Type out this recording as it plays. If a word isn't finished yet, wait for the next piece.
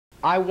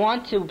I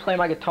want to play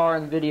my guitar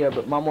in the video,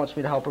 but Mom wants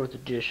me to help her with the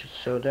dishes,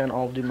 so then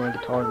I'll do my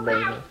guitar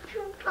later.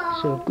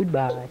 So,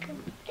 goodbye.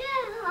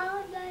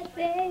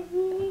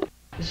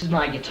 This is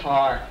my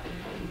guitar.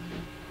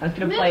 I was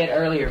going to play it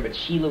earlier, but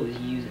Sheila was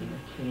using the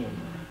camera.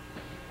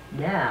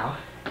 Now,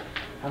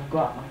 I've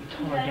got my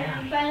guitar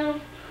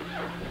down.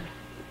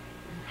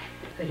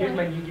 So here's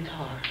my new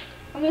guitar.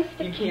 You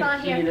can't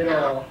see it at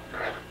all.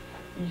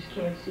 You just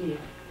can't see it.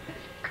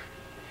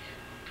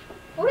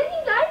 What do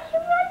you guys do?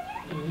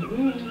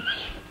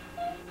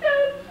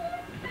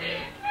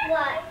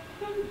 What?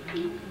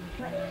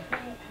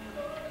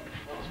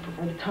 Let's put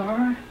my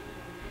guitar.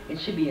 It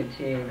should be in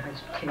tune. I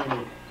just tuned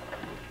it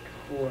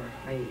before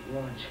I ate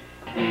lunch.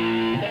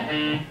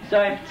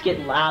 Sorry if it's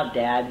getting loud,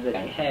 Dad, but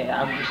hey,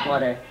 I just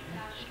want to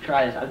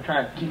try this. I'm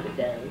trying to keep it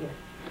down.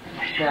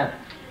 Now,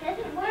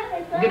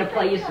 I'm going to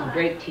play you some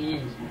great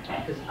tunes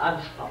because I'm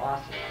just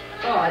awesome.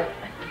 Oh,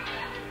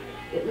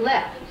 it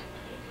left.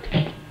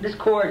 This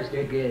chord is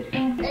good.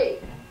 Hey,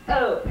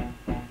 oh,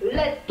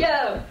 let's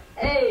go.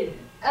 Hey,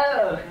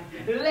 oh,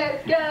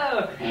 let's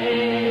go.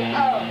 Hey,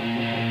 oh,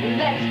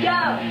 let's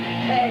go.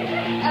 Hey,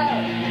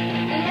 oh,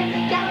 let's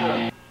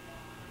go.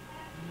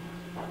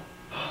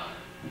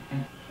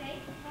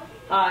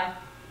 Hi.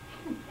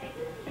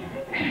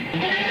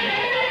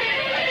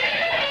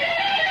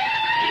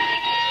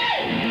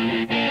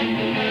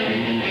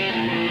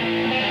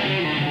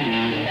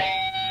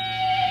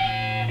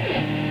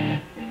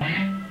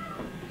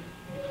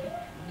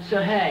 So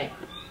hey,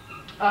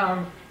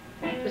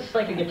 this is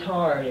like a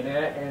guitar, you know,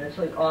 and it's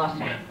like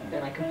awesome,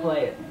 and I can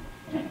play it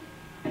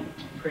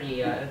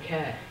pretty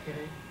okay. You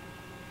know?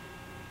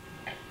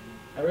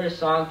 I wrote a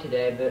song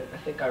today, but I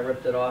think I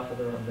ripped it off of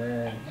the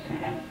Remains.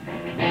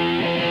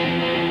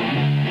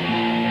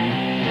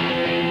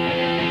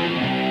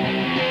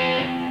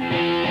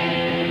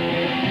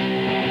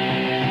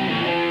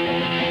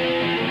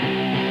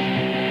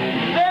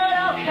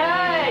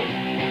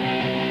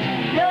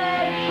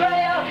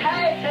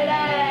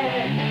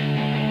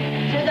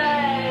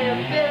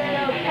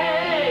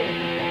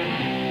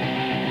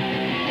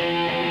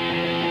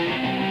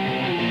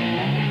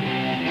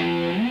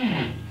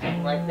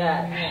 Like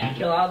that.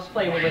 I'll just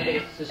play one more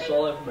thing. It's a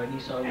solo from my new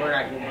song, Burn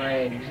Out Your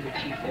Brain. These are the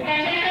chief things.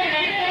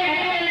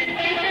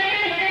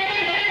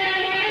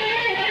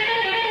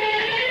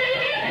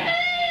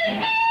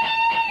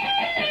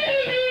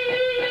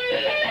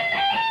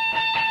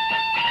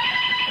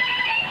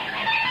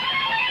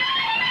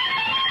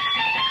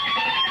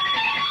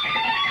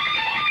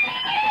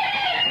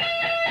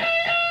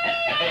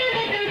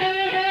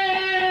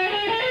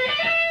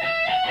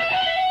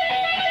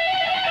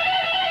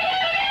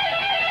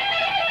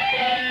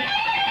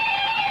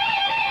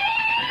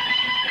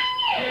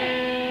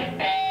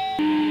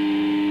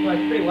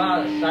 It's pretty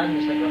wild. The sun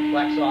just like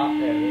reflects off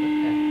there.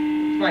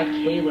 It's my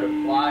Kaler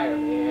flyer,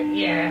 man.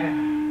 Yeah.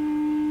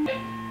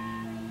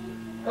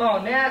 Oh,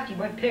 nasty.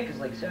 My pick is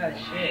like so out of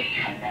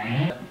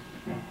shape.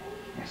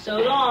 So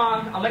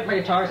long. I'll make my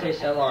guitar say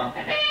so long.